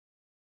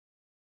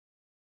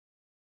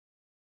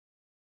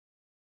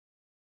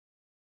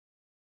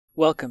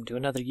Welcome to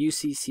another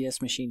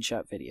UCCS Machine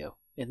Shop video.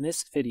 In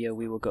this video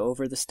we will go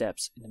over the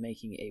steps into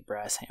making a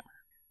brass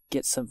hammer.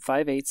 Get some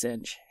 5/8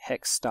 inch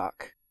hex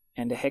stock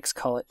and a hex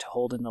collet to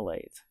hold in the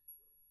lathe.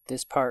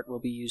 This part will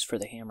be used for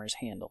the hammer's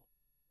handle.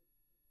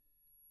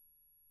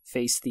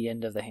 Face the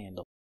end of the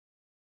handle.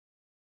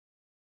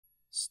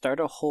 Start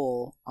a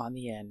hole on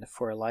the end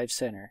for a live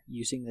center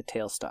using the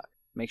tailstock.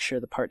 Make sure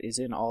the part is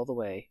in all the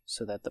way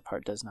so that the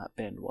part does not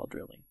bend while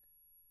drilling.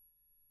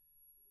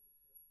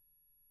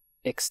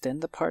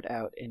 Extend the part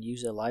out and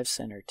use a live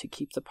center to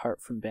keep the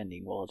part from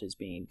bending while it is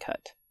being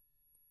cut.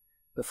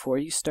 Before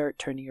you start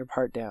turning your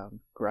part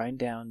down, grind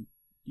down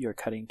your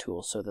cutting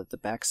tool so that the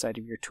back side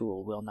of your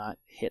tool will not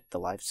hit the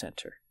live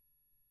center.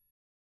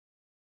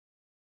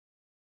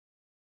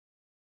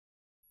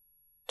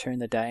 Turn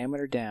the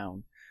diameter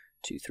down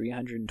to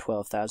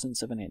 312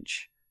 thousandths of an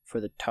inch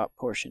for the top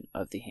portion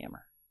of the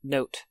hammer.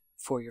 Note,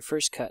 for your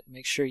first cut,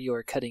 make sure you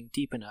are cutting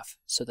deep enough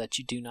so that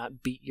you do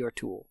not beat your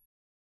tool.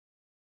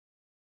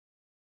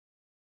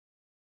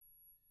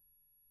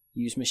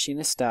 Use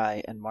Machinist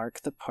die and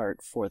mark the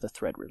part for the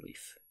thread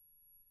relief.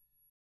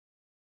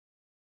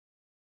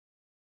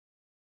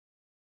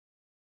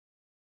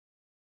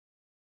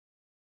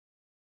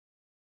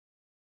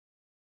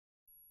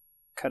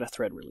 Cut a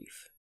thread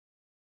relief.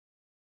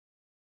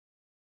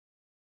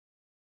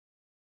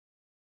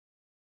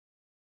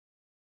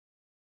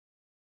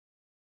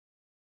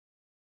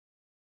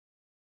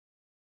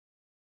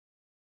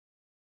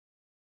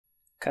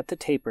 Cut the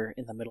taper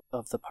in the middle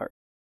of the part.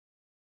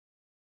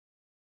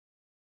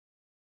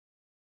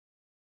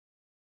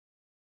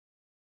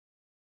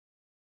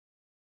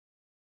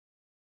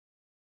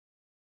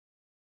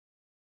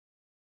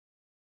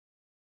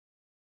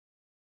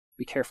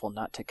 Be careful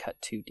not to cut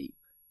too deep.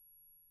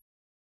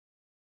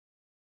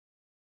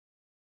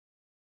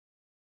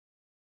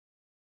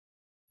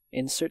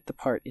 Insert the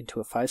part into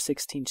a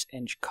 5/16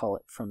 inch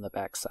collet from the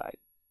back side.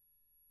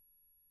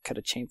 Cut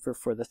a chamfer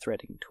for the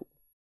threading tool.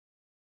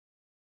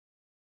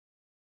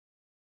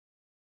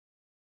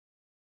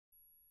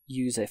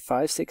 Use a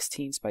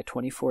 5/16 by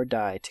 24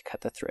 die to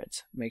cut the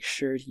threads. Make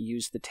sure to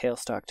use the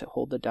tailstock to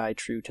hold the die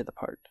true to the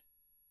part.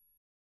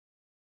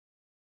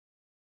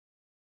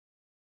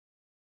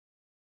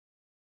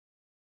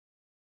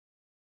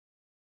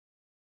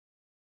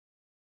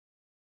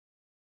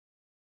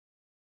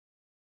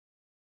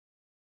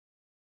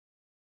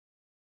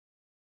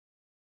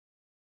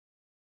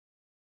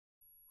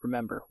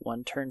 Remember,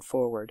 1 turn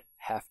forward,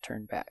 half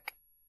turn back.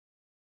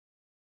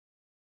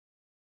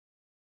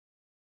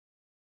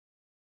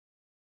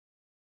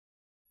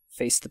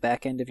 Face the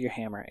back end of your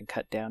hammer and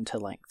cut down to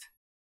length.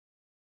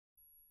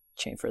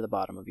 Chamfer the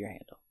bottom of your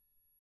handle.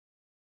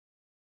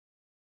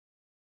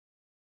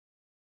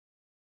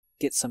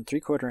 Get some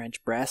 3/4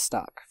 inch brass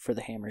stock for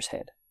the hammer's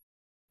head.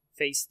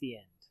 Face the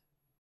end.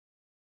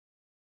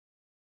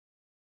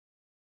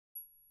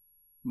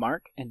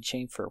 Mark and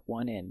chamfer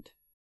one end.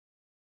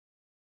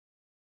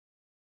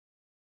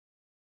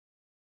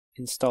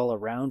 Install a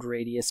round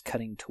radius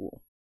cutting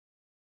tool.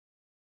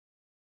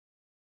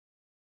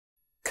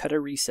 Cut a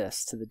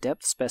recess to the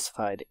depth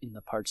specified in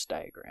the parts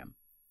diagram.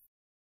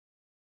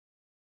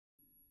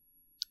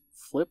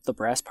 Flip the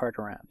brass part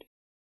around.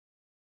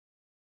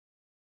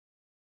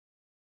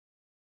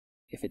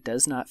 If it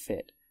does not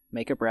fit,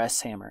 make a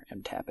brass hammer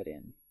and tap it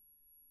in.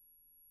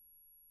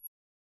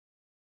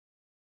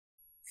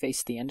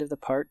 Face the end of the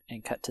part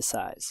and cut to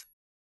size.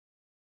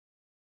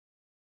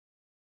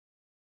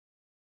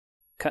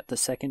 Cut the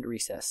second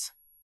recess.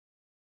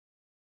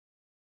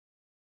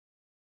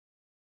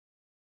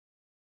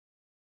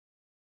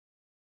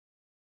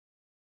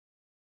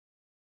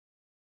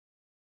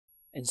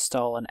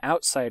 Install an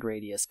outside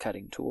radius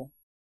cutting tool.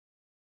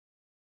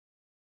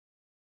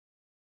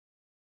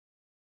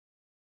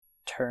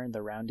 Turn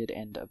the rounded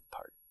end of the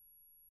part.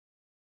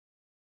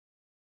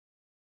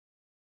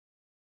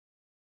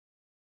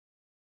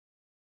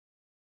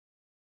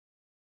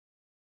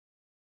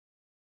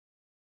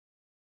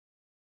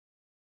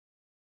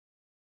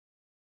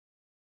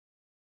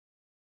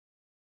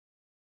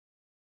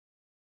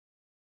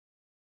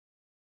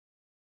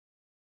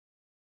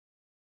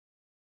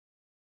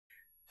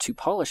 To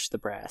polish the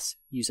brass,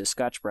 use a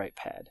Scotch-Brite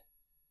pad.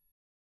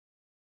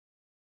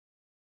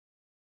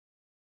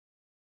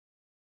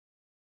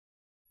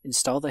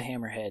 Install the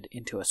hammerhead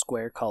into a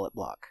square collet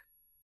block.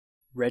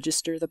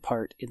 Register the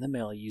part in the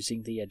mill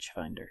using the edge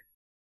finder.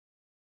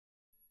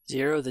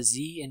 Zero the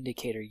Z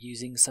indicator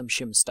using some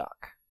shim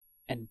stock,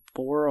 and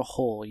bore a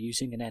hole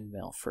using an end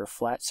mill for a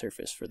flat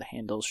surface for the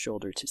handle's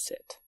shoulder to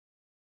sit.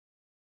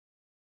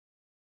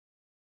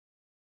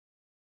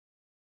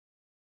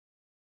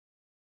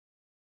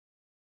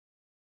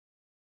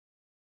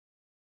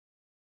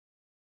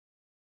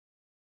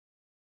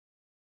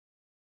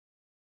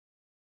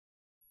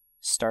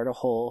 Start a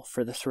hole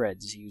for the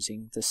threads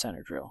using the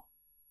center drill.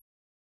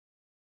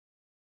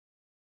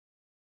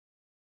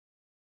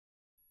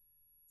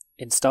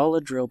 Install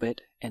a drill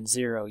bit and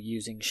zero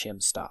using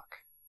shim stock.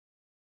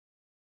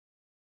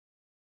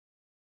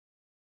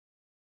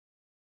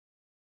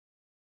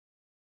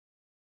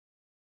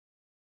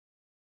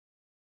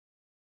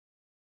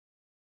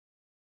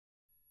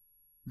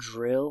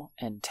 drill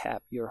and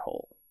tap your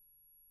hole.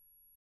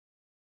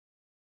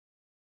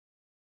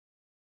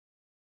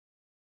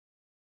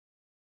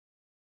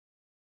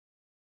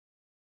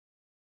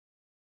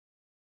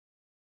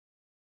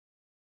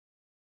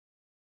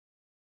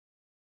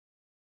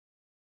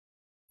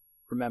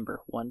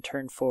 Remember, 1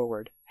 turn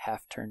forward,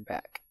 half turn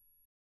back.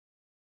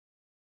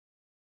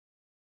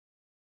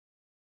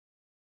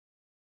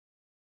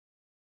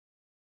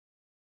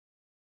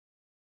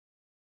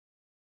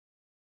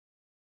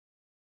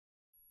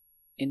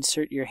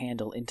 Insert your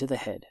handle into the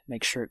head.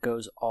 Make sure it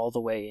goes all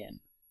the way in.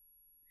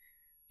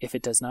 If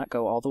it does not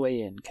go all the way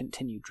in,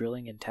 continue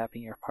drilling and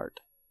tapping your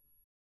part.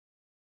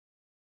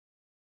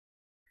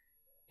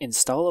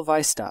 Install a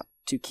vise stop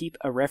to keep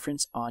a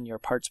reference on your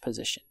part's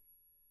position.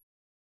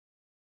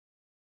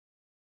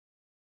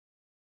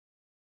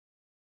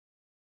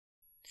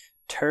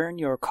 Turn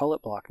your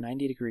collet block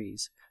 90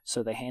 degrees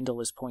so the handle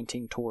is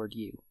pointing toward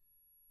you.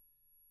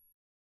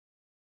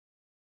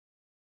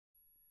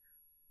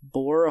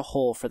 Bore a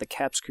hole for the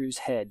cap screw's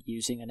head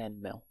using an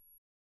end mill.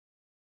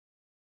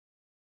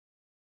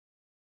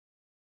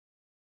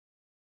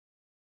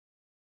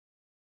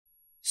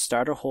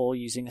 Start a hole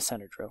using a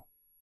center drill.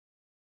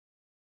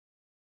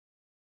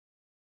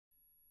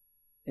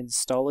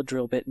 Install a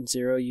drill bit and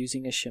 0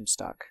 using a shim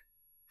stock.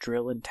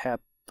 Drill and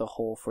tap the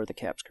hole for the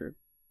cap screw.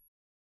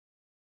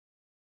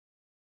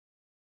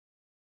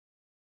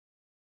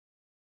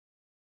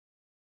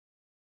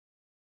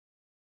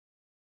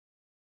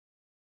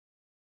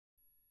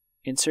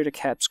 Insert a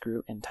cap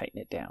screw and tighten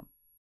it down.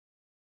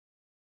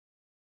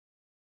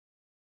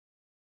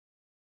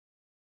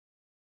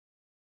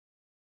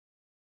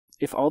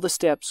 If all the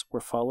steps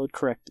were followed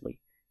correctly,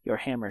 your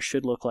hammer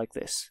should look like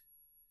this.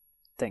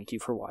 Thank you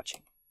for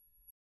watching.